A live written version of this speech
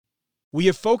We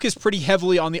have focused pretty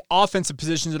heavily on the offensive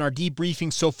positions in our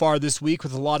debriefing so far this week,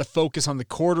 with a lot of focus on the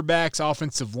quarterbacks,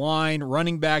 offensive line,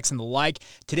 running backs, and the like.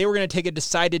 Today we're going to take a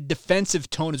decided defensive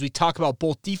tone as we talk about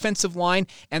both defensive line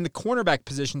and the cornerback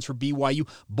positions for BYU,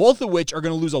 both of which are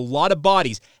going to lose a lot of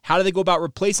bodies. How do they go about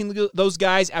replacing those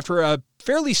guys after a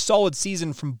fairly solid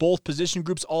season from both position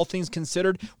groups, all things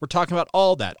considered? We're talking about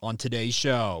all that on today's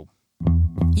show.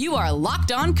 You are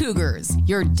Locked On Cougars,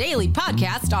 your daily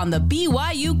podcast on the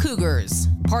BYU Cougars,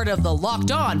 part of the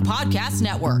Locked On Podcast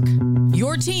Network,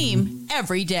 your team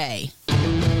every day.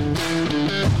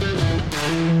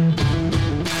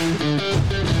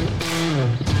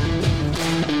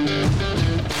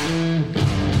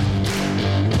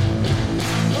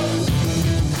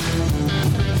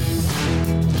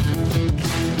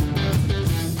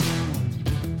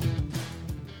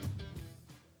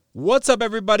 What's up,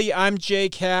 everybody? I'm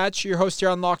Jake Hatch, your host here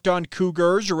on Locked On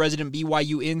Cougars, your resident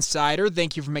BYU insider.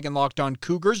 Thank you for making Locked On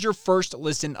Cougars your first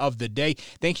listen of the day.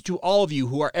 Thank you to all of you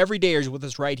who are everydayers with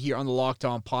us right here on the Locked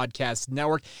On Podcast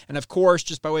Network. And of course,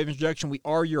 just by way of introduction, we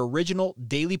are your original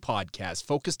daily podcast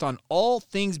focused on all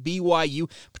things BYU,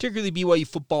 particularly BYU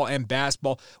football and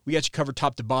basketball. We got you covered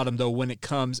top to bottom, though, when it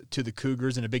comes to the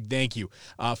Cougars, and a big thank you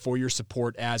for your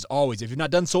support as always. If you've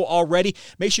not done so already,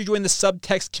 make sure you join the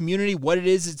subtext community. What it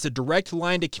is, it's a direct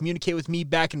line to communicate with me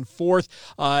back and forth.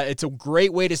 It's a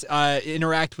great way to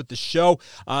interact with the show.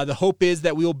 The hope is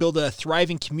that we will build a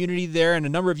thriving community there, and a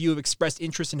number of you have expressed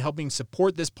interest in helping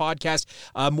support this podcast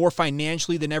more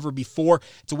financially than ever before.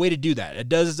 It's a way to do that. It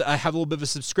does have a little bit of a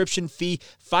subscription fee,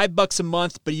 $5 a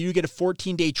month, but you do get a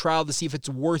 14-day trial to see if it's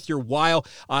worth your while.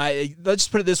 Let's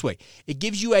just put it this way. It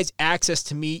gives you guys access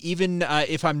to me even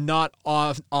if I'm not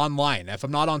online. If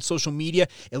I'm not on social media,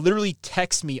 it literally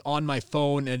texts me on my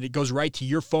phone, and it goes right to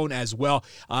your phone as well.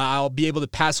 I'll be able to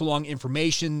pass along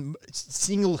information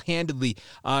single-handedly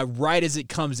right as it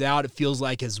comes out, it feels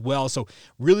like, as well. So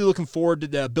really looking forward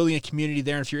to building a community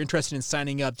there. And if you're interested in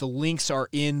signing up, the links are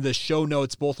in the show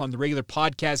notes, both on the regular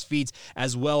podcast feeds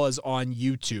as well as on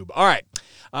YouTube. All right.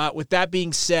 With that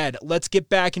being said, let's get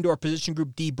back into our position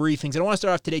group debriefings. And I want to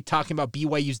start off today talking about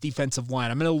BYU's defensive line.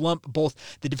 I'm going to lump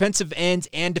both the defensive ends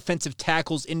and defensive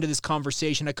tackles into this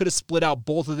conversation. I could have split out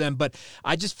both of them, but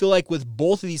I just feel like with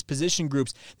both of these position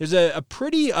groups, there's a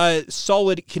pretty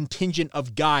solid contingent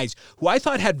of guys who I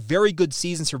thought had very good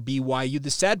seasons for BYU.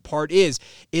 The sad part is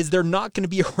they're not going to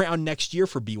be around next year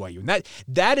for BYU. And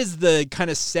that is the kind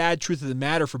of sad truth of the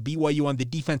matter for BYU on the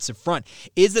defensive front,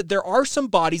 is that there are some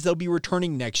bodies that'll be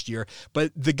returning next year,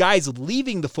 but the guys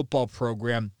leaving the football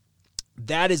program,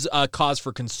 that is a cause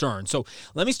for concern. So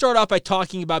let me start off by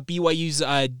talking about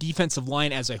BYU's defensive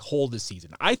line as a whole this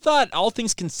season. I thought, all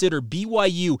things considered,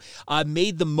 BYU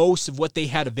made the most of what they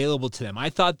had available to them. I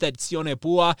thought that Sione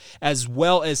Pua as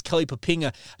well as Kelly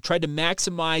Papinga tried to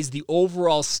maximize the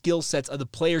overall skill sets of the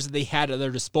players that they had at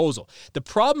their disposal. The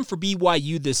problem for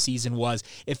BYU this season was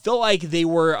it felt like they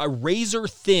were a razor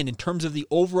thin in terms of the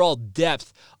overall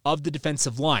depth of the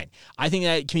defensive line. I think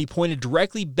that can be pointed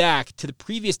directly back to the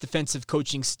previous defensive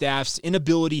coaching staff's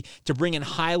inability to bring in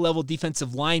high-level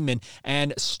defensive linemen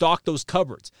and stock those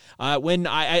cupboards. When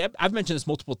I've mentioned this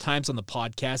multiple times on the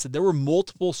podcast, that there were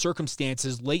multiple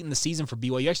circumstances late in the season for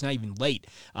BYU, actually not even late,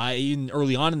 even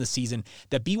early on in the season,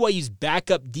 that BYU's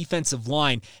backup defensive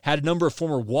line had a number of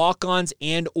former walk-ons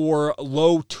and or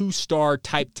low two-star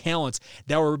type talents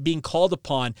that were being called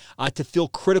upon to fill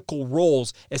critical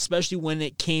roles, especially when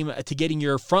it came to getting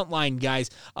your frontline guys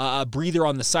a breather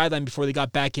on the sideline before they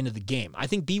got back into the game. I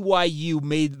think BYU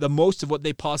made the most of what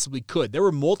they possibly could. There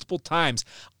were multiple times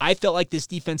I felt like this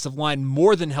defensive line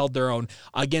more than held their own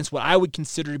against what I would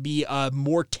consider to be a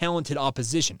more talented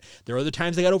opposition. There are other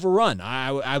times they got overrun.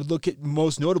 I would look at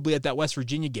most notably at that West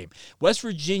Virginia game. West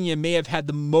Virginia may have had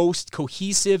the most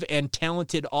cohesive and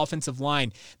talented offensive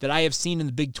line that I have seen in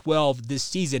the Big 12 this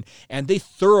season, and they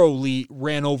thoroughly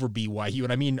ran over BYU,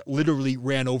 and I mean literally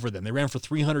ran over them. They ran for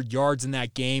 300 yards in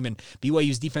that game, and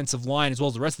BYU's defensive line, as well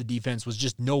as the rest of the defense, was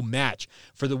just no match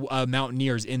for the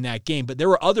Mountaineers in that game. But there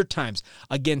were other times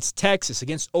against Texas,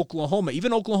 against Oklahoma,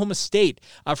 even Oklahoma State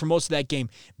for most of that game.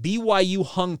 BYU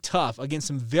hung tough against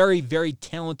some very, very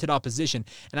talented opposition,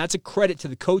 and that's a credit to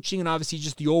the coaching and obviously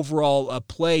just the overall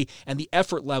play and the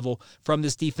effort level from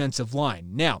this defensive line.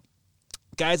 Now,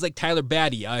 guys like Tyler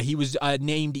Batty, he was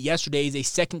named yesterday as a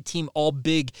second-team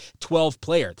All-Big 12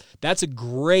 player. That's a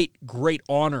great, great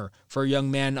honor for a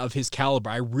young man of his caliber.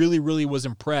 I really, really was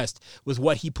impressed with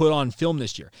what he put on film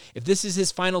this year. If this is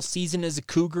his final season as a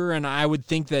Cougar, and I would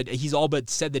think that he's all but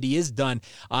said that he is done,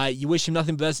 you wish him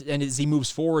nothing but best, and as he moves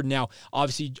forward now,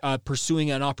 obviously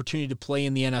pursuing an opportunity to play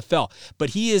in the NFL.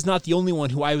 But he is not the only one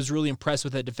who I was really impressed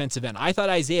with at defensive end. I thought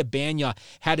Isaiah Banya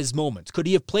had his moments. Could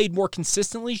he have played more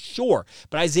consistently? Sure.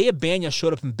 But Isaiah Banya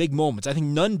showed up in big moments. I think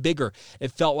none bigger,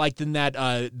 it felt like, than that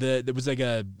there was like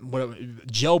a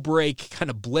jailbreak kind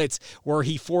of blitz where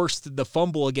he forced the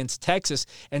fumble against Texas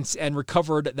and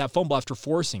recovered that fumble after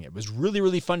forcing it. It was really,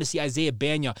 really fun to see Isaiah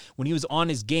Banya when he was on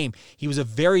his game. He was a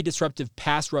very disruptive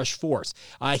pass rush force.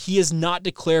 He has not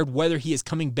declared whether he is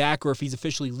coming back or if he's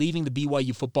officially leaving the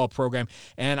BYU football program.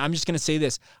 And I'm just going to say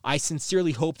this. I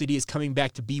sincerely hope that he is coming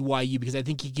back to BYU because I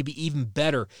think he could be even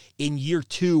better in year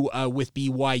 2 with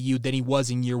BYU than he was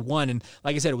in year 1. And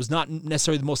like I said, it was not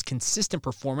necessarily the most consistent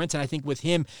performance. And I think with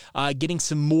him getting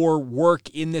some more work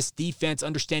in this defense,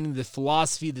 understanding the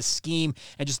philosophy, the scheme,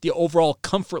 and just the overall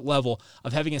comfort level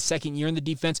of having a second year in the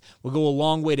defense will go a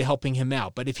long way to helping him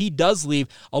out. But if he does leave,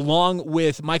 along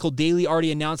with Michael Daly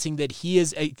already announcing that he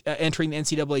is entering the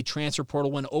NCAA transfer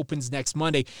portal when it opens next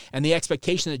Monday, and the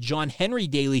expectation that John Henry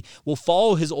Daly will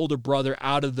follow his older brother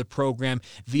out of the program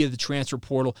via the transfer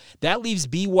portal, that leaves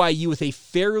BYU with a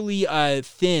fairly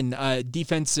thin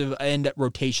defensive end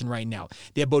rotation right now.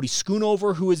 They have Bodie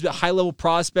Schoonover, who is a high-level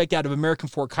prospect out of American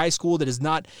Fork High School that has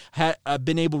not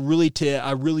been able really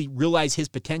to really realize his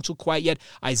potential quite yet.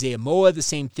 Isaiah Moa, the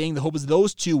same thing. The hope is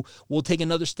those two will take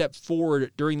another step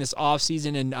forward during this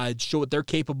offseason and show what they're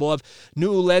capable of.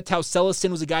 Nu'uletau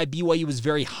Sellison was a guy BYU was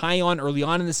very high on early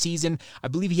on in the season. I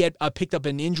believe he had picked up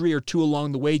an injury or two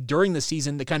along the way during the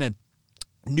season that kind of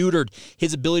neutered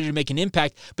his ability to make an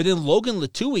impact. But then Logan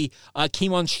Latui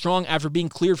came on strong after being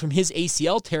cleared from his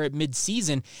ACL tear at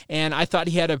midseason, and I thought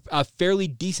he had a fairly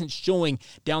decent showing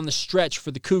down the stretch for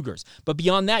the Cougars. But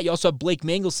beyond that, you also have Blake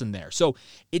Mangelson there. So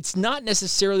it's not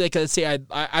necessarily like, let's say,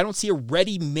 I don't see a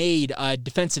ready-made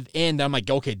defensive end. I'm like,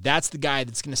 okay, that's the guy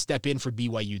that's going to step in for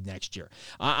BYU next year.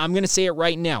 I'm going to say it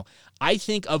right now. I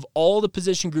think of all the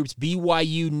position groups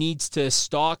BYU needs to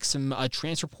stock some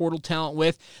transfer portal talent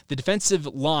with, the defensive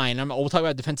line, we'll talk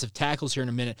about defensive tackles here in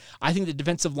a minute, I think the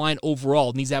defensive line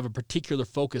overall needs to have a particular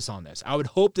focus on this. I would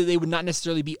hope that they would not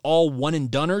necessarily be all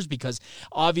one-and-doners because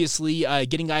obviously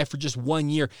getting a guy for just 1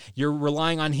 year, you're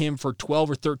relying on him for 12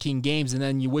 or 13 games and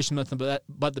then you wish him nothing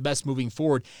but the best moving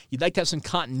forward. You'd like to have some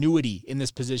continuity in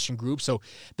this position group. So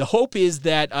the hope is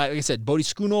that, like I said, Bodie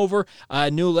Schoonover,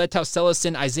 Nu'uletau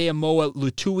Sellison, Isaiah Moa,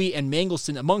 Latui, and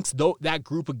Mangelson, amongst that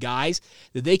group of guys,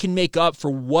 that they can make up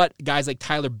for what guys like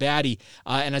Tyler Batty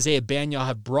and Isaiah Banya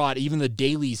have brought, even the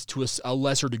Dailies to a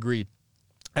lesser degree,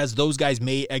 as those guys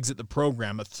may exit the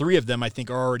program. 3 of them, I think,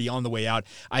 are already on the way out.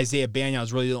 Isaiah Banya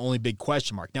is really the only big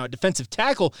question mark. Now, at defensive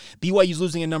tackle, BYU's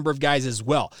losing a number of guys as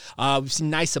well. We've seen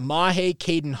Nisa Mahe,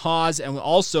 Caden Hawes, and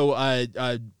also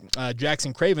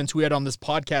Jackson Cravens, who we had on this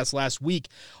podcast last week.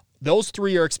 Those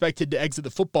 3 are expected to exit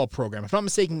the football program. If I'm not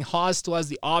mistaken, Haas still has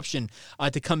the option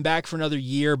to come back for another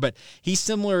year, but he's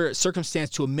similar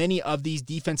circumstance to many of these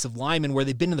defensive linemen where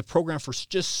they've been in the program for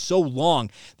just so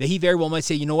long that he very well might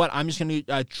say, you know what, I'm just going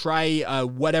to try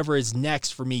whatever is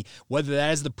next for me, whether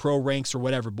that is the pro ranks or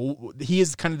whatever. But he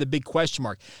is kind of the big question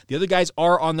mark. The other guys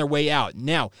are on their way out.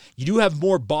 Now, you do have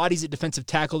more bodies at defensive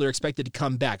tackle that are expected to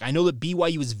come back. I know that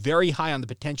BYU is very high on the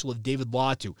potential of David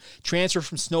Latu. Transfer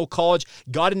from Snow College,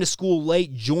 got into school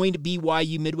late, joined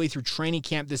BYU midway through training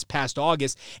camp this past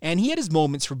August, and he had his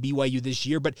moments for BYU this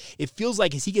year, but it feels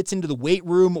like as he gets into the weight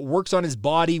room, works on his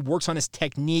body, works on his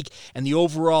technique, and the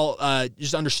overall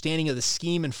just understanding of the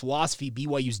scheme and philosophy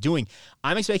BYU's doing,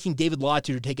 I'm expecting David Latu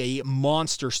to take a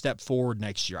monster step forward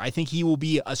next year. I think he will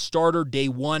be a starter day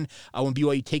 1 when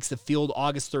BYU takes the field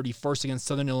August 31st against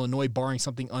Southern Illinois, barring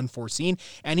something unforeseen,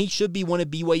 and he should be one of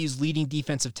BYU's leading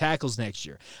defensive tackles next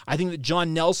year. I think that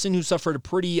John Nelson, who suffered a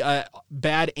pretty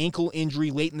bad ankle injury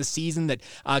late in the season that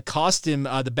cost him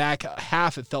the back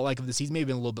half, it felt like, of the season, maybe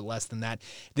been a little bit less than that.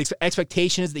 The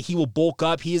expectation is that he will bulk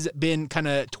up. He has been kind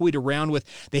of toyed around with.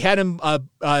 They had him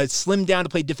slim down to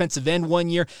play defensive end 1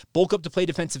 year, bulk up to play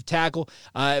defensive tackle.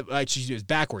 Actually, it was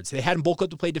backwards. They had him bulk up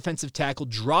to play defensive tackle,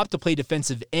 drop to play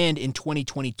defensive end in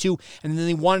 2022, and then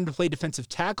they wanted to play defensive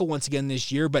tackle once again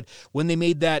this year, but when they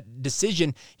made that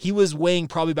decision, he was weighing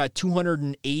probably about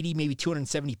 280, maybe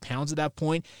 270 pounds at that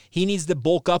point. He needs to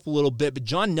bulk up a little bit, but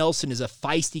John Nelson is a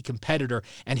feisty competitor,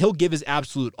 and he'll give his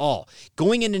absolute all.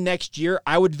 Going into next year,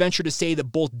 I would venture to say that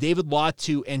both David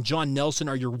Latu and John Nelson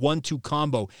are your 1-2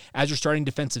 combo as your starting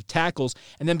defensive tackles,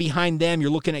 and then behind them, you're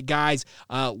looking at guys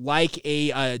like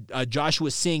a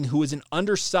Joshua Singh, who is an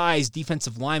undersized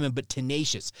defensive lineman, but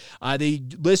tenacious. They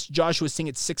list Joshua Singh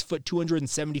at 6 foot,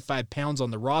 275 pounds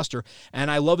on the roster, and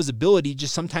I love his ability.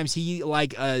 Just sometimes he,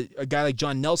 like a guy like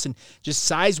John Nelson, just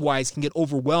size-wise can get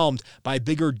overwhelmed by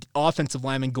bigger offensive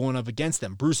linemen going up against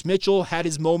them. Bruce Mitchell had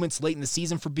his moments late in the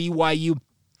season for BYU.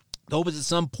 The hope is at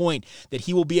some point that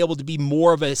he will be able to be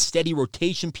more of a steady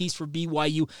rotation piece for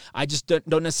BYU. I just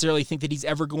don't necessarily think that he's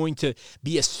ever going to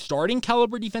be a starting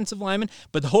caliber defensive lineman,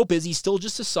 but the hope is he's still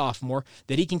just a sophomore,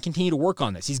 that he can continue to work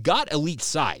on this. He's got elite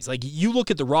size. Like, you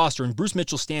look at the roster, and Bruce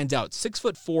Mitchell stands out,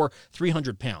 6'4",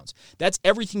 300 pounds. That's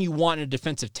everything you want in a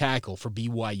defensive tackle for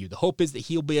BYU. The hope is that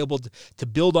he'll be able to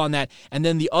build on that. And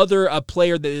then the other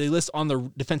player that they list on the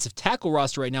defensive tackle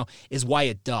roster right now is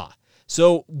Wyatt Daw.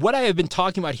 So what I have been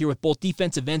talking about here with both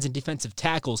defensive ends and defensive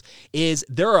tackles is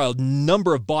there are a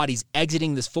number of bodies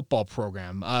exiting this football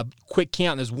program. Quick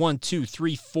count, there's 1, 2,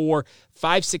 3, 4,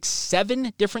 5, 6,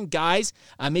 7 different guys,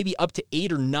 maybe up to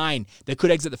 8 or 9 that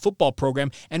could exit the football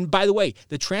program. And by the way,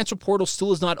 the transfer portal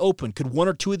still is not open. Could one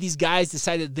or two of these guys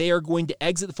decide that they are going to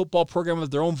exit the football program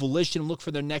of their own volition and look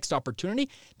for their next opportunity?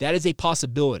 That is a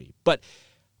possibility. But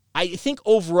I think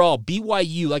overall,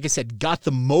 BYU, like I said, got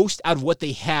the most out of what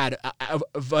they had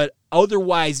of an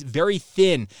otherwise very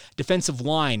thin defensive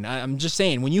line. I'm just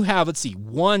saying, when you have,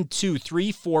 1, 2,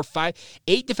 3, 4, 5,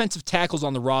 8 defensive tackles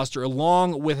on the roster,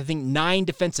 along with, I think, 9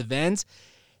 defensive ends,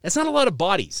 that's not a lot of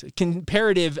bodies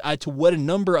comparative to what a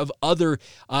number of other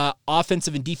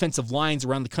offensive and defensive lines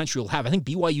around the country will have. I think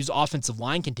BYU's offensive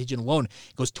line contingent alone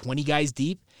goes 20 guys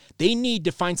deep. They need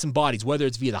to find some bodies, whether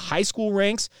it's via the high school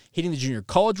ranks, hitting the junior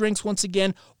college ranks once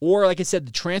again, or, like I said,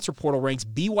 the transfer portal ranks.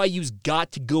 BYU's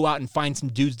got to go out and find some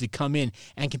dudes to come in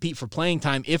and compete for playing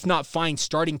time, if not find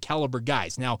starting caliber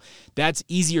guys. Now, that's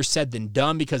easier said than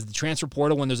done, because the transfer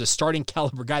portal, when there's a starting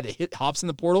caliber guy that hops in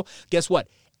the portal, guess what?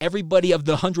 Everybody of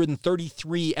the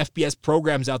 133 FBS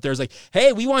programs out there is like,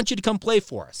 hey, we want you to come play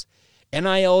for us.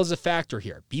 NIL is a factor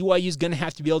here. BYU is going to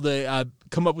have to be able to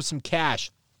come up with some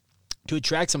cash to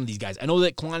attract some of these guys. I know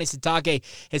that Kalani Sitake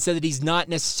has said that he's not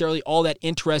necessarily all that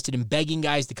interested in begging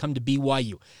guys to come to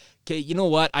BYU. Okay, you know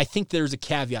what? I think there's a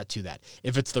caveat to that.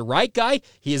 If it's the right guy,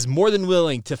 he is more than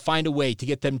willing to find a way to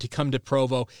get them to come to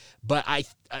Provo. But like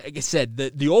I said,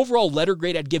 the overall letter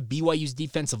grade I'd give BYU's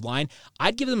defensive line,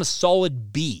 I'd give them a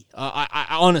solid B, I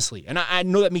honestly. And I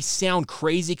know that may sound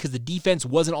crazy because the defense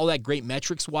wasn't all that great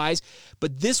metrics-wise,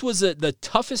 but this was the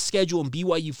toughest schedule in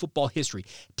BYU football history.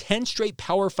 10 straight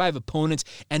Power 5 opponents,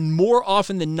 and more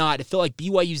often than not, it felt like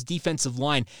BYU's defensive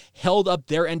line held up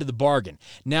their end of the bargain.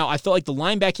 Now, I felt like the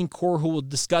linebacking core, who we'll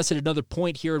discuss at another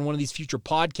point here in one of these future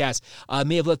podcasts,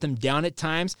 may have let them down at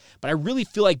times, but I really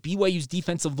feel like BYU's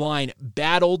defensive line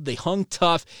battled. They hung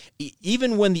tough.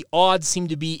 Even when the odds seemed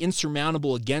to be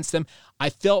insurmountable against them, I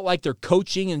felt like their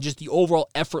coaching and just the overall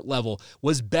effort level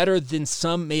was better than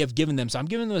some may have given them. So I'm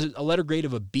giving them a letter grade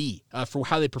of a B for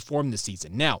how they performed this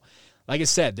season. Now, like I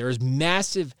said, there is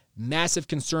massive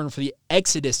concern for the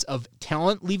exodus of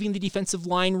talent leaving the defensive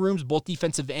line rooms, both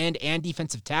defensive end and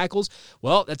defensive tackles.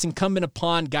 Well, that's incumbent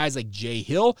upon guys like Jay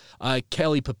Hill,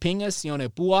 Kelly Papinga,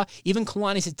 Sione Bua, even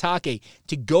Kalani Sitake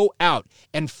to go out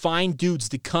and find dudes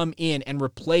to come in and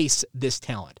replace this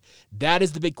talent. That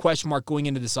is the big question mark going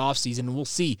into this offseason, and we'll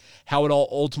see how it all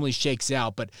ultimately shakes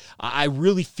out. But I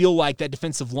really feel like that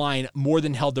defensive line more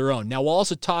than held their own. Now, we'll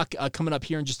also talk coming up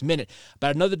here in just a minute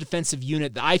about another defensive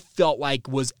unit that I felt like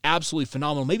was absolutely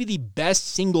phenomenal, maybe the best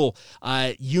single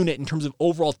unit in terms of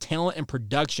overall talent and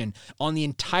production on the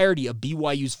entirety of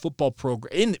BYU's football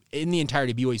program, in the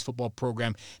entirety of BYU's football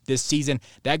program this season.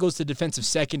 That goes to defensive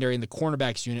secondary and the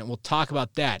cornerbacks unit. We'll talk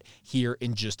about that here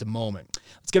in just a moment.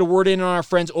 Let's get a word in on our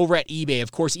friends over at eBay.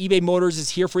 Of course, eBay Motors is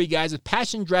here for you guys with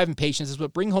passion, drive, and patience. Is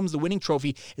what brings home the winning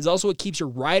trophy, is also what keeps your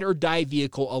ride or die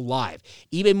vehicle alive.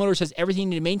 eBay Motors has everything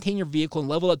to maintain your vehicle and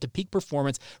level up to peak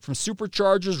performance, from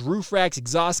superchargers, roof racks,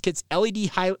 exhaust kits,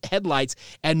 LED headlights,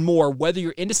 and more. Whether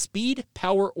you're into speed,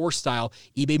 power, or style,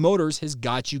 eBay Motors has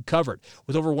got you covered.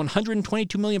 With over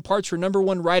 122 million parts for number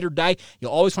one ride or die,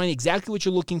 you'll always find exactly what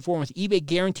you're looking for. And with eBay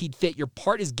Guaranteed Fit, your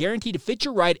part is guaranteed to fit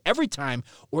your ride every time,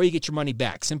 or you get your money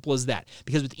back. Simple as that.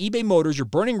 Because with eBay Motors, you're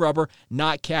burning rubber,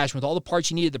 not cash. With all the parts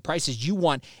you need at the prices you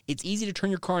want, it's easy to turn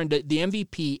your car into the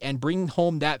MVP and bring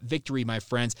home that victory, my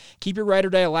friends. Keep your ride or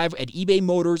die alive at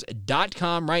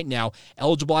ebaymotors.com right now.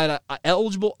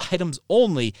 Eligible Eligible items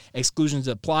only. Exclusions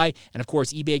apply. And of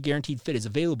course, eBay Guaranteed Fit is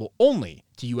available only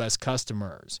to U.S.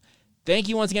 customers. Thank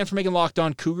you once again for making Locked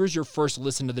On Cougars your first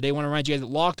listen of the day. I want to remind you guys that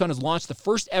Locked On has launched the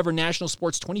first ever national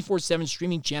sports 24/7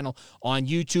 streaming channel on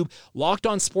YouTube. Locked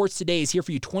On Sports Today is here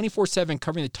for you 24/7,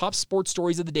 covering the top sports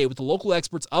stories of the day with the local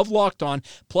experts of Locked On,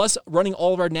 plus running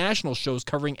all of our national shows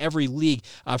covering every league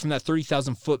from that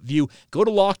 30,000-foot view. Go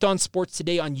to Locked On Sports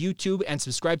Today on YouTube and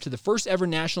subscribe to the first ever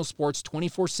national sports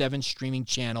 24/7 streaming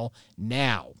channel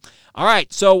now. All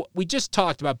right, so we just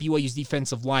talked about BYU's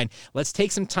defensive line. Let's take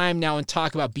some time now and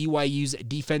talk about BYU's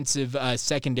defensive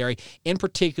secondary, in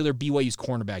particular BYU's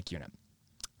cornerback unit.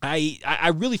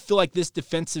 I really feel like this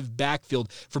defensive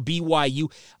backfield for BYU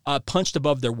punched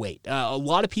above their weight. A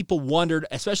lot of people wondered,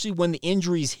 especially when the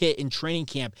injuries hit in training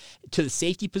camp, to the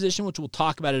safety position, which we'll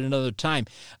talk about at another time.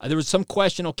 There was some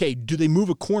question, okay, do they move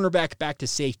a cornerback back to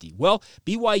safety? Well,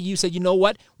 BYU said, you know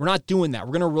what? We're not doing that.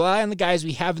 We're going to rely on the guys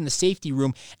we have in the safety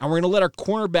room, and we're going to let our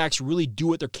cornerbacks really do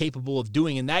what they're capable of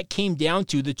doing. And that came down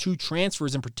to the two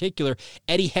transfers in particular,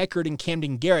 Eddie Heckard and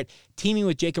Camden Garrett, teaming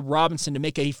with Jacob Robinson to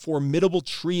make a formidable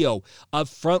trio of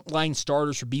frontline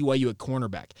starters for BYU at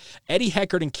cornerback. Eddie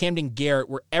Heckard and Camden Garrett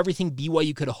were everything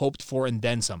BYU could have hoped for and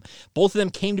then some. Both of them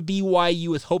came to BYU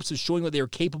with hopes of showing what they were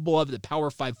capable of at the Power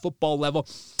 5 football level.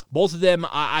 Both of them,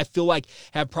 I feel like,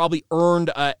 have probably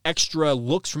earned extra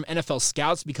looks from NFL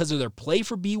scouts because of their play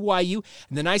for BYU.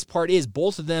 And the nice part is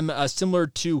both of them, similar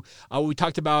to what we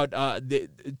talked about,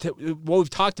 what we've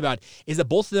talked about, is that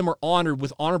both of them are honored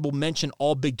with honorable mention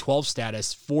All Big 12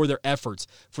 status for their efforts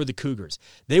for the Cougars.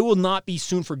 They will not be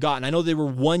soon forgotten. I know they were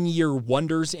one-year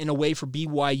wonders in a way for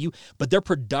BYU, but their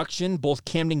production, both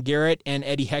Camden Garrett and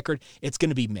Eddie Heckard, it's going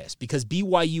to be missed because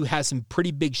BYU has some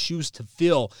pretty big shoes to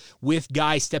fill with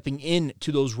guys stepping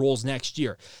into those roles next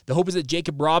year. The hope is that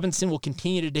Jacob Robinson will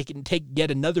continue to take yet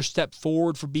another step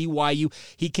forward for BYU.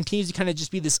 He continues to kind of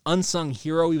just be this unsung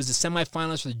hero. He was a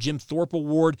semifinalist for the Jim Thorpe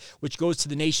Award, which goes to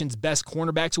the nation's best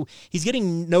cornerback. So he's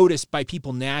getting noticed by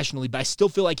people nationally, but I still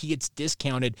feel like he gets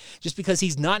discounted just because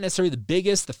he's not necessarily the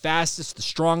biggest, the fastest, the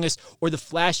strongest, or the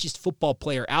flashiest football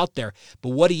player out there. But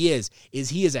what he is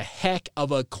he is a heck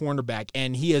of a cornerback,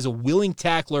 and he is a willing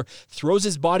tackler, throws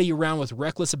his body around with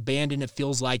reckless abandon, it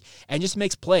feels like, and just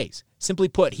makes plays. Simply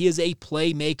put, he is a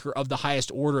playmaker of the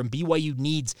highest order, and BYU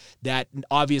needs that,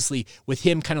 obviously, with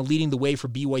him kind of leading the way for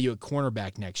BYU at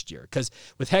cornerback next year. Because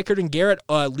with Heckard and Garrett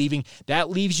leaving, that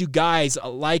leaves you guys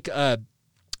like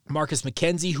Marcus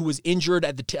McKenzie, who was injured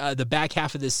at the back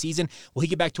half of this season. Will he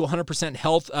get back to 100%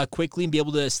 health quickly and be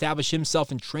able to establish himself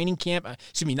in training camp?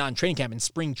 Not in training camp, in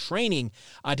spring training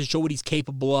to show what he's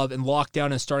capable of and lock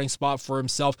down a starting spot for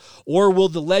himself? Or will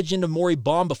the legend of Maury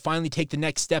Bamba finally take the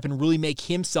next step and really make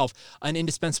himself an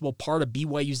indispensable part of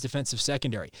BYU's defensive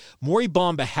secondary? Maury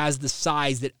Bamba has the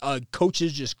size that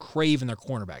coaches just crave in their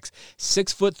cornerbacks.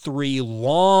 6'3",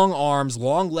 long arms,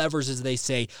 long levers, as they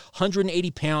say,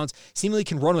 180 pounds, seemingly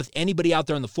can run with anybody out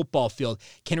there on the football field.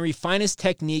 Can he refine his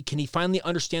technique? Can he finally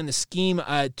understand the scheme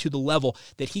to the level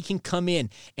that he can come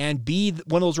in and be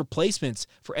one of those replacements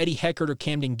for Eddie Heckard or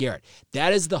Camden Garrett?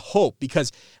 That is the hope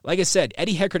because, like I said,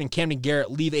 Eddie Heckard and Camden Garrett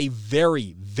leave a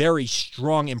very, very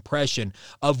strong impression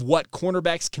of what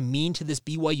cornerbacks can mean to this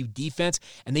BYU defense,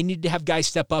 and they need to have guys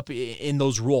step up in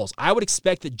those roles. I would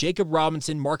expect that Jacob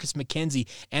Robinson, Marcus McKenzie,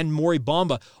 and Maury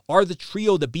Bamba are the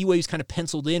trio that BYU's kind of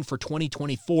penciled in for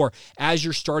 2024 as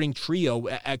your starting trio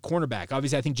at cornerback.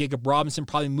 Obviously, I think Jacob Robinson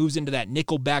probably moves into that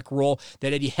nickelback role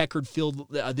that Eddie Heckard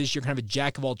filled this year, kind of a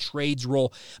jack-of-all-trades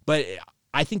role. But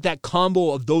I think that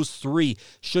combo of those three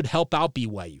should help out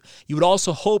BYU. You would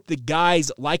also hope that guys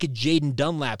like a Jaden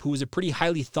Dunlap, who was a pretty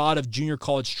highly thought of junior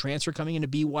college transfer coming into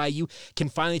BYU, can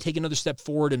finally take another step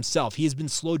forward himself. He has been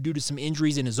slow due to some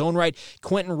injuries in his own right.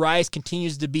 Quentin Rice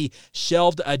continues to be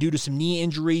shelved due to some knee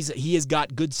injuries. He has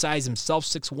got good size himself,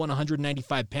 6'1",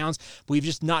 195 pounds, but we've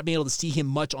just not been able to see him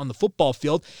much on the football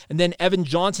field. And then Evan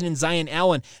Johnson and Zion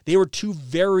Allen, they were two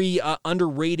very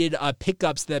underrated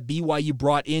pickups that BYU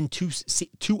brought in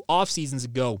two off seasons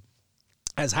ago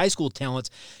as high school talents.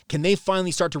 Can they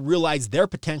finally start to realize their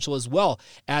potential as well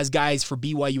as guys for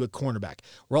BYU at cornerback?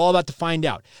 We're all about to find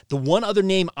out. The one other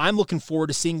name I'm looking forward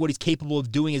to seeing what he's capable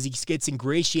of doing as he gets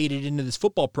ingratiated into this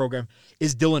football program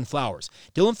is Dylan Flowers.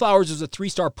 Dylan Flowers was a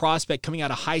 3-star prospect coming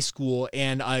out of high school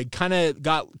and kind of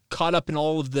got caught up in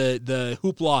all of the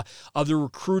hoopla of the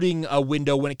recruiting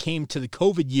window when it came to the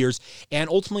COVID years, and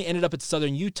ultimately ended up at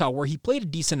Southern Utah, where he played a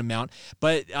decent amount,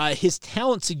 but his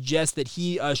talent suggests that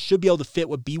he should be able to fit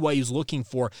what BYU's looking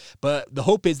for, but the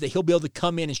hope is that he'll be able to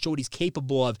come in and show what he's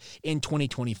capable of in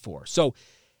 2024. So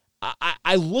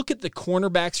I look at the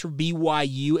cornerbacks for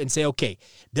BYU and say, okay,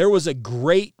 there was a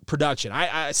great production.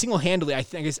 I single-handedly, I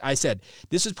think I said,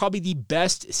 this is probably the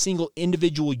best single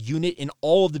individual unit in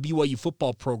all of the BYU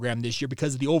football program this year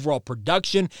because of the overall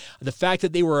production, the fact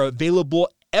that they were available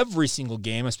every single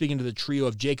game. I'm speaking to the trio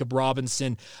of Jacob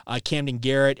Robinson, Camden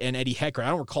Garrett, and Eddie Heckard. I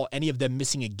don't recall any of them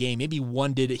missing a game. Maybe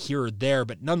one did it here or there,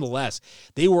 but nonetheless,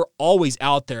 they were always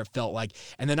out there, it felt like.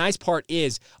 And the nice part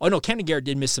is, Camden Garrett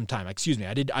did miss some time. Excuse me.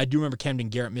 I do remember Camden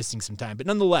Garrett missing some time, but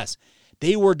nonetheless,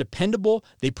 they were dependable.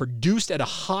 They produced at a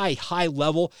high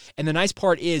level. And the nice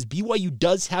part is BYU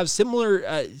does have similar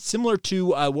to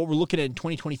what we're looking at in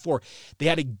 2024. They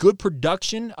had a good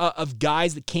production of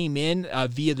guys that came in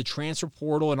via the transfer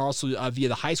portal and also via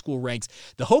the high school ranks.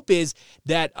 The hope is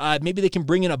that maybe they can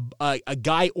bring in a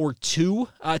guy or two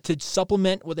to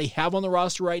supplement what they have on the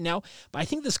roster right now. But I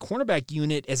think this cornerback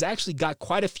unit has actually got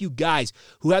quite a few guys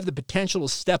who have the potential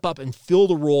to step up and fill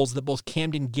the roles that both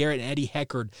Camden Garrett and Eddie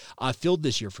Heckard filled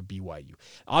this year for BYU.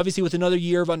 Obviously, with another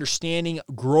year of understanding,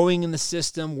 growing in the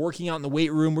system, working out in the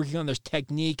weight room, working on their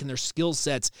technique and their skill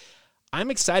sets, I'm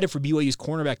excited for BYU's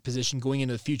cornerback position going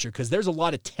into the future because there's a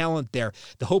lot of talent there.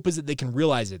 The hope is that they can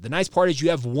realize it. The nice part is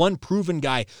you have one proven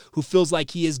guy who feels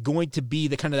like he is going to be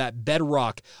the kind of that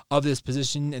bedrock of this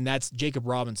position, and that's Jacob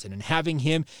Robinson. And having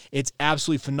him, it's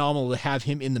absolutely phenomenal to have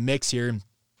him in the mix here.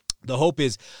 The hope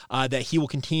is that he will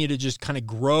continue to just kind of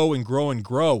grow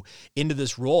into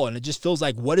this role. And it just feels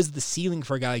like, what is the ceiling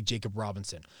for a guy like Jacob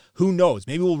Robinson? Who knows?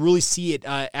 Maybe we'll really see it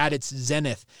at its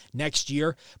zenith next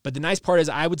year. But the nice part is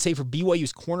I would say for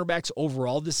BYU's cornerbacks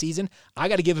overall this season, I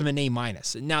got to give them an A-.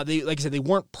 Now, like I said, they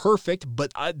weren't perfect,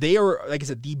 but they are, like I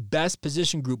said, the best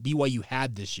position group BYU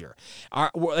had this year.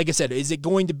 Like I said, is it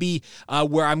going to be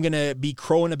where I'm going to be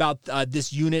crowing about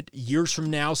this unit years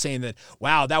from now saying that,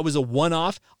 wow, that was a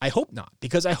one-off? I hope not,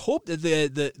 because I hope that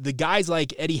the guys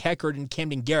like Eddie Heckard and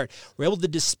Camden Garrett were able to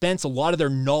dispense a lot of their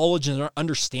knowledge and their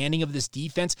understanding of this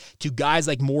defense to guys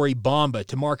like Maury Bamba,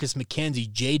 to Marcus McKenzie,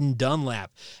 Jaden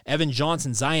Dunlap, Evan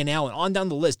Johnson, Zion Allen, on down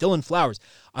the list, Dylan Flowers.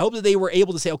 I hope that they were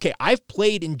able to say, okay, I've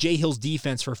played in Jay Hill's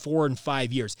defense for 4 and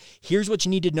 5 years. Here's what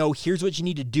you need to know. Here's what you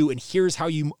need to do. And here's how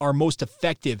you are most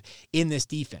effective in this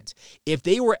defense. If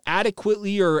they were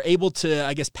adequately or able to,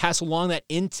 I guess, pass along that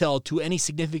intel to any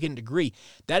significant degree,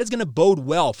 that is going to bode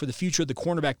well for the future of the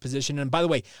cornerback position. And by the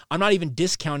way, I'm not even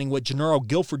discounting what Gennaro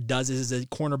Guilford does as a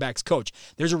cornerbacks coach.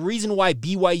 There's a reason why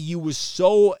BYU was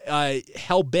so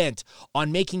hell-bent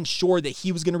on making sure that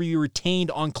he was going to be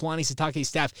retained on Kalani Sitake's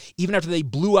staff, even after they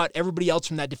blew out everybody else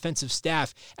from that defensive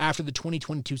staff after the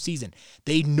 2022 season.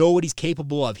 They know what he's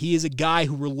capable of. He is a guy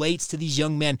who relates to these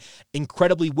young men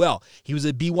incredibly well. He was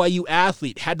a BYU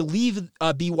athlete, had to leave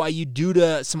BYU due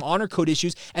to some honor code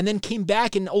issues, and then came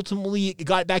back and ultimately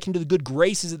got back into the good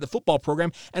graces of the football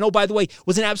program, and oh, by the way,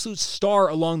 was an absolute star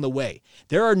along the way.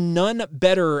 There are none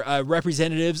better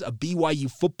representatives of BYU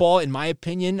football, in my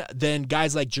opinion, than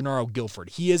guys like Gennaro Guilford.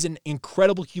 He is an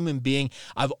incredible human being.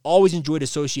 I've always enjoyed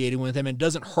associating with him, and it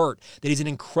doesn't hurt that he's an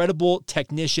incredible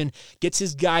technician, gets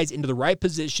his guys into the right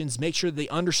positions, make sure that they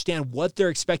understand what they're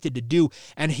expected to do,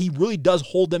 and he really does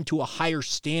hold them to a higher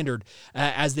standard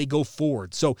as they go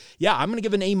forward. So, yeah, I'm going to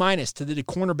give an A- to the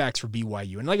cornerbacks for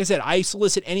BYU. And like I said, I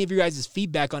solicit any of your guys'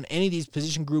 feedback on any of these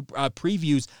position group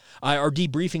previews or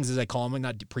debriefings, as I call them,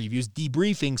 not previews,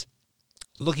 debriefings,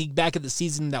 looking back at the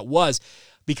season that was,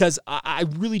 because I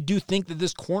really do think that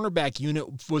this cornerback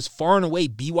unit was far and away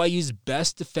BYU's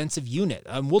best defensive unit.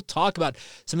 We'll talk about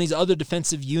some of these other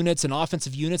defensive units and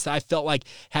offensive units that I felt like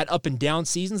had up and down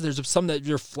seasons. There's some that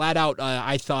are flat out,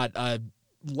 I thought,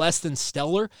 less than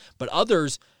stellar, but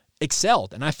others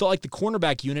excelled, and I felt like the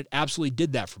cornerback unit absolutely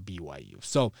did that for BYU.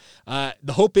 So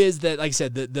the hope is that, like I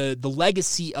said, the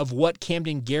legacy of what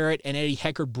Camden Garrett and Eddie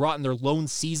Heckard brought in their lone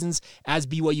seasons as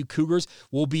BYU Cougars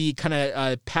will be kind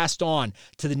of passed on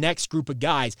to the next group of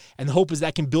guys, and the hope is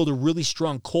that can build a really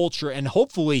strong culture and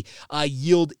hopefully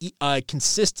yield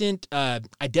consistent,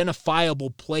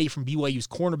 identifiable play from BYU's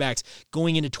cornerbacks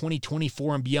going into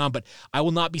 2024 and beyond. But I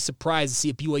will not be surprised to see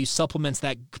if BYU supplements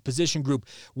that position group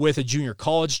with a junior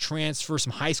college transfer,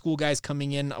 some high school guys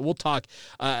coming in. We'll talk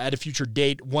at a future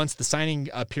date once the signing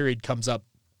period comes up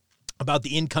about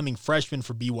the incoming freshmen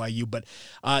for BYU, but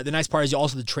the nice part is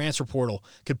also the transfer portal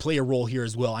could play a role here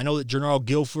as well. I know that Gennaro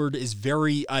Guilford is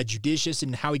very judicious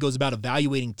in how he goes about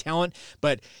evaluating talent,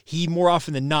 but he more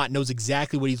often than not knows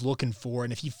exactly what he's looking for,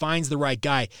 and if he finds the right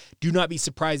guy, do not be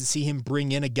surprised to see him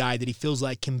bring in a guy that he feels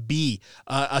like can be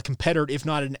a competitor, if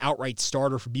not an outright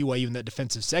starter for BYU in that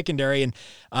defensive secondary. And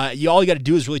all you got to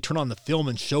do is really turn on the film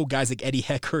and show guys like Eddie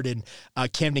Heckard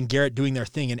and Camden Garrett doing their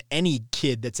thing, and any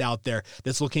kid that's out there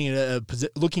that's looking at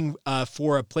looking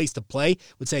for a place to play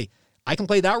would say, I can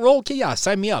play that role? Okay, yeah,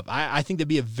 sign me up. I think that'd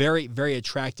be a very, very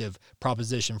attractive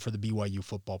proposition for the BYU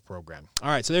football program. All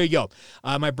right, so there you go.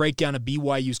 My breakdown of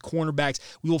BYU's cornerbacks.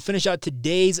 We will finish out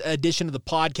today's edition of the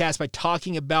podcast by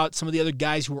talking about some of the other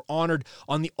guys who were honored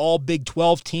on the all Big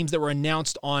 12 teams that were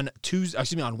announced on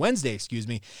Wednesday,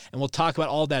 and we'll talk about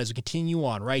all that as we continue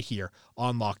on right here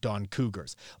on Locked On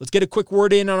Cougars. Let's get a quick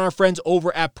word in on our friends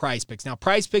over at PrizePicks. Now,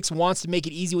 PrizePicks wants to make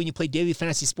it easy when you play daily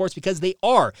fantasy sports because they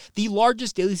are the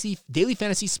largest daily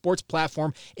fantasy sports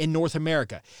platform in North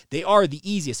America. They are the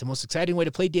easiest and most exciting way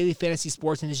to play daily fantasy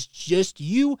sports, and it's just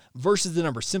you versus the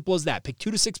number. Simple as that. Pick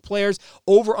 2 to 6 players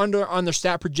over under on their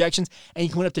stat projections, and you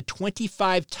can win up to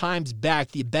 25 times back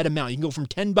the bet amount. You can go from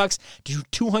 $10 to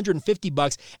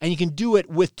 $250, and you can do it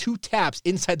with 2 taps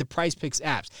inside the PrizePicks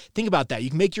apps. Think about that. You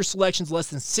can make your selections less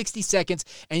than 60 seconds,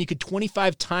 and you could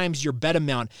 25 times your bet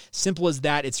amount. Simple as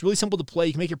that. It's really simple to play.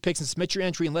 You can make your picks and submit your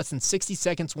entry in less than 60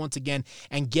 seconds once again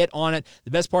and get on it.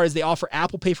 The best part is they offer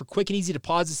Apple Pay for quick and easy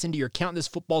deposits into your account this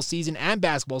football season and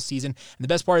basketball season. And the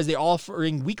best part is they're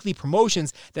offering weekly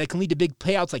promotions that can lead to big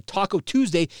payouts like Taco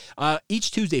Tuesday.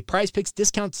 Each Tuesday, PrizePicks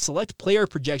discounts select player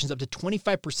projections up to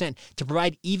 25% to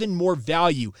provide even more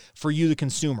value for you, the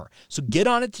consumer. So get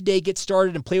on it today, get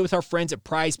started, and play with our friends at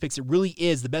PrizePicks. It really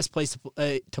is the best place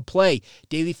to play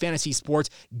daily fantasy sports.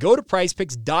 Go to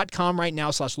prizepicks.com right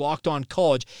now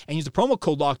 /LockedOnCollege and use the promo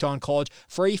code LockedOnCollege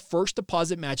for a first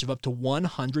deposit match of up to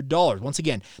 $100. Once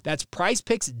again, that's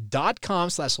prizepicks.com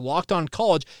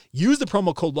 /LockedOnCollege. Use the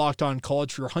promo code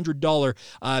LockedOnCollege for your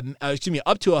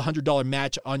up to $100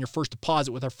 match on your first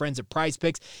deposit with our friends at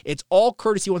PrizePicks. It's all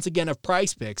courtesy, once again, of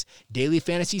PrizePicks, daily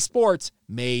fantasy sports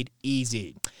made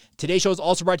easy. Today's show is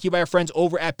also brought to you by our friends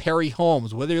over at Perry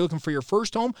Homes. Whether you're looking for your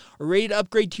first home or ready to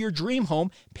upgrade to your dream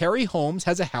home, Perry Homes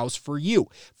has a house for you.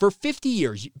 For 50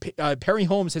 years, Perry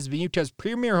Homes has been Utah's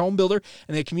premier home builder,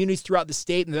 and they have communities throughout the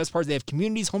state. And the best part is they have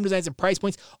communities, home designs, and price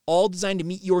points all designed to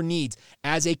meet your needs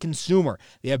as a consumer.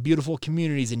 They have beautiful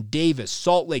communities in Davis,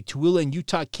 Salt Lake, Tooele, and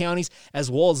Utah counties,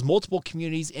 as well as multiple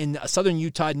communities in southern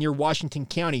Utah near Washington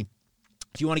County.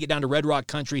 If you want to get down to Red Rock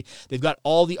country, they've got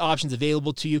all the options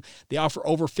available to you. They offer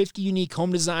over 50 unique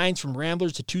home designs from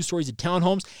ramblers to 2 stories to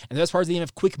townhomes. And the best part is they even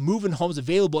have quick move-in homes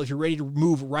available if you're ready to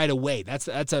move right away. That's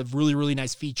a really, really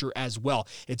nice feature as well.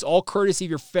 It's all courtesy of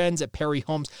your friends at Perry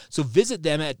Homes. So visit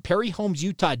them at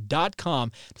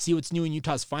perryhomesutah.com to see what's new in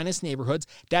Utah's finest neighborhoods.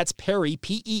 That's Perry,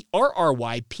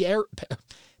 P-E-R-R-Y,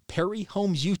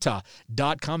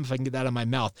 perryhomesutah.com, if I can get that out of my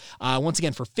mouth. Once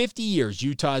again, for 50 years,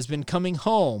 Utah has been coming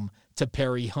home to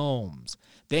Perry Homes.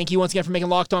 Thank you once again for making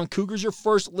Locked On Cougars your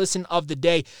first listen of the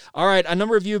day. All right, a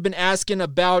number of you have been asking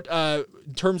about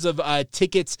in terms of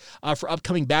tickets for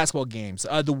upcoming basketball games.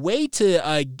 The way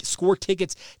to score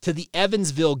tickets to the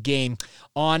Evansville game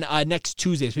on next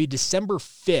Tuesday, it's going to be December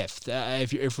 5th,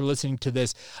 if you're listening to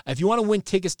this. If you want to win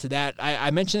tickets to that,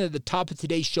 I mentioned at the top of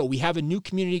today's show, we have a new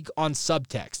community on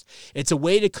Subtext. It's a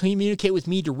way to communicate with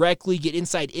me directly, get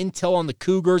inside intel on the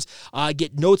Cougars,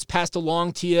 get notes passed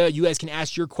along to you. You guys can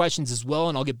ask your questions as well,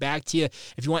 and I'll get back to you.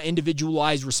 If you want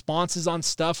individualized responses on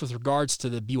stuff with regards to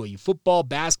the BYU football,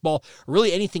 basketball, or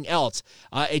really anything else,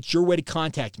 it's your way to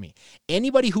contact me.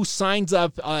 Anybody who signs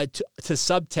up to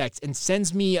Subtext and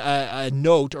sends me a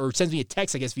note, or sends me a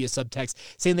text, I guess, via Subtext,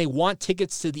 saying they want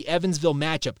tickets to the Evansville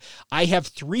matchup, I have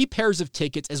 3 pairs of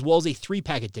tickets as well as a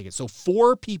 3-pack of tickets. So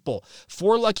 4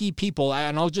 lucky people,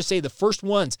 and I'll just say the first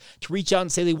ones to reach out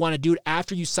and say they want to do it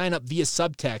after you sign up via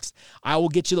Subtext, I will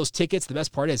get you those tickets. The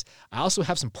best part is I also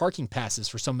have some parking passes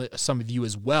for some of you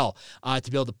as well to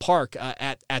be able to park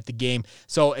at the game.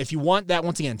 So if you want that,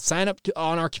 once again, sign up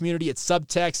on our community at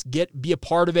Subtext, be a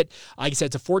part of it. Like I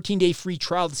said, it's a 14-day free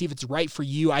trial to see if it's right for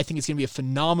you. I think it's going to be a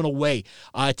phenomenal way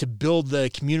to build the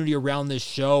community around this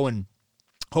show, and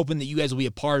hoping that you guys will be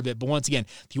a part of it. But once again,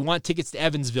 if you want tickets to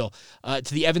Evansville,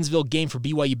 to the Evansville game for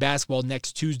BYU basketball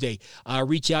next Tuesday,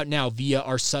 reach out now via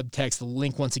our Subtext. The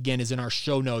link, once again, is in our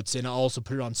show notes, and I'll also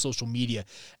put it on social media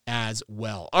as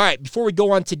well. All right, before we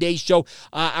go on today's show,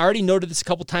 I already noted this a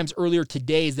couple times earlier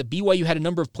today, is that BYU had a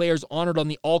number of players honored on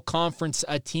the all-conference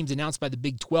teams announced by the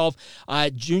Big 12.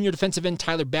 Junior defensive end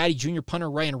Tyler Batty, junior punter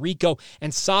Ryan Rico,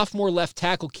 and sophomore left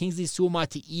tackle Kingsley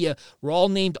Suamataia were all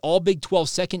named all Big 12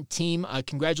 second team.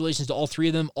 congratulations to all three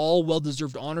of them. All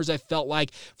well-deserved honors, I felt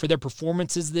like, for their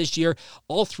performances this year.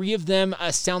 All three of them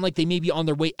sound like they may be on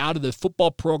their way out of the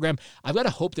football program. I've got to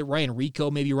hope that Ryan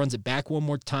Rico maybe runs it back one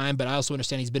more time, but I also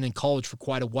understand he's been in college for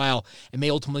quite a while and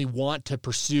may ultimately want to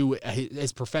pursue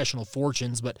his professional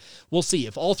fortunes, but we'll see.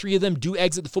 If all three of them do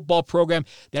exit the football program,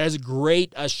 that is a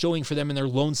great showing for them in their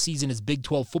lone season as Big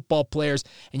 12 football players,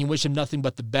 and you wish them nothing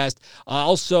but the best.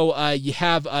 Also, you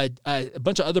have a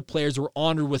bunch of other players who were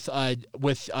honored with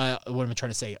what am I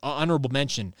trying to say? Honorable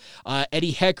mention.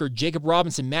 Eddie Hecker, Jacob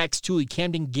Robinson, Max Tooley,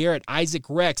 Camden Garrett, Isaac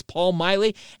Rex, Paul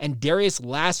Miley, and Darius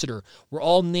Lassiter were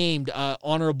all named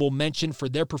honorable mention for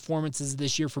their performances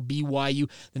this year for BYU.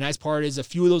 The nice part is a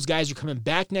few of those guys are coming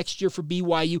back next year for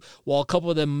BYU, while a couple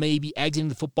of them may be exiting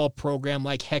the football program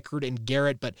like Heckard and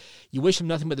Garrett, but you wish them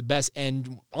nothing but the best,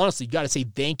 and honestly, got to say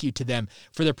thank you to them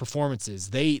for their performances.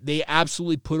 They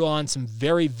absolutely put on some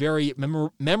very, very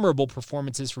memorable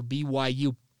performances for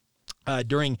BYU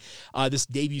during this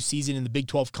debut season in the Big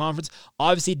 12 Conference.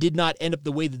 Obviously, it did not end up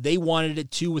the way that they wanted it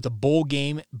to with a bowl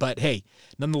game, but hey,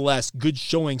 nonetheless, good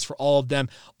showings for all of them.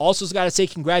 Also, got to say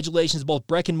congratulations to both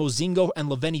Brecken Mozingo and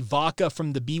Leveni Vaca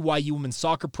from the BYU women's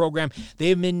soccer program. They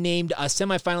have been named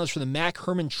semifinalists for the Mac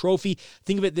Hermann Trophy.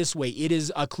 Think of it this way. It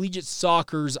is collegiate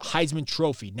soccer's Heisman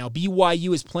Trophy. Now,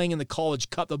 BYU is playing in the College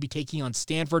Cup. They'll be taking on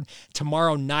Stanford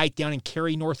tomorrow night down in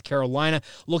Cary, North Carolina,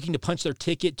 looking to punch their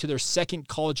ticket to their second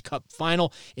College Cup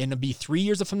final, and it'll be 3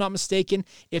 years if I'm not mistaken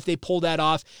if they pull that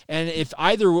off. And if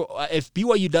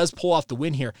BYU does pull off the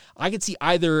win here, I could see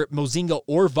either Mozingo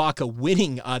or Vaca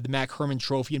winning the Mac Hermann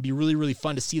Trophy. It'd be really, really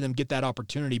fun to see them get that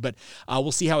opportunity, but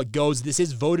we'll see how it goes. This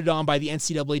is voted on by the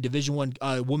NCAA Division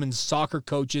I women's soccer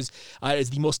coaches. It is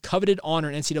the most coveted honor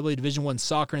in NCAA Division I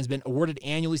soccer and has been awarded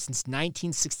annually since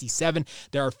 1967.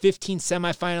 There are 15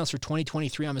 semifinals for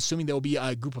 2023. I'm assuming there will be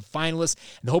a group of finalists,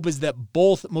 and the hope is that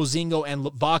both Mozingo and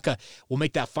Vaca will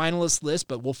make that finalist list,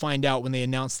 but we'll find out when they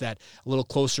announce that a little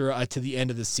closer to the end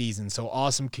of the season. So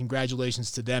awesome.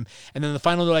 Congratulations to them. And then the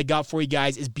final note I got for you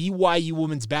guys is BYU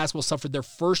women's basketball suffered their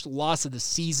first loss of the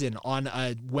season on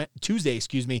Tuesday.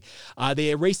 They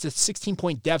erased a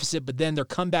 16-point deficit, but then their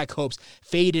comeback hopes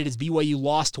faded as BYU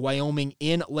lost to Wyoming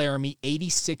in Laramie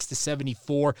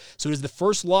 86-74. So it is the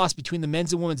first loss between the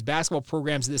men's and women's basketball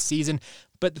programs this season.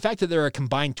 But the fact that they're a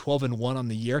combined 12-1 on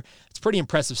the year, it's pretty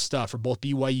impressive stuff for both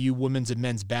BYU women's and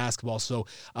men's basketball. So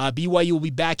BYU will be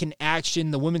back in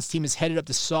action. The women's team is headed up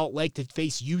to Salt Lake to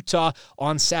face Utah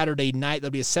on Saturday night.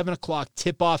 There'll be a 7 o'clock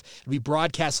tip-off. It'll be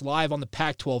broadcast live on the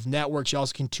Pac-12 network. You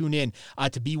also can tune in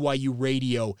to BYU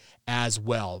Radio as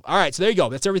well. All right, so there you go.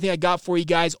 That's everything I got for you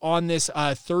guys on this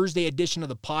Thursday edition of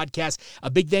the podcast.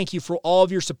 A big thank you for all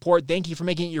of your support. Thank you for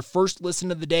making it your first listen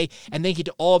of the day, and thank you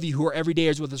to all of you who are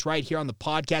everydayers with us right here on the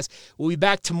podcast. We'll be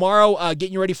back tomorrow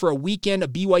getting you ready for a weekend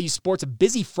of BYU sports, a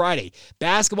busy Friday.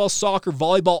 Basketball, soccer,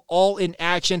 volleyball, all in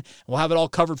action. We'll have it all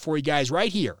covered for you guys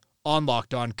right here on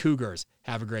Locked On Cougars.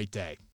 Have a great day.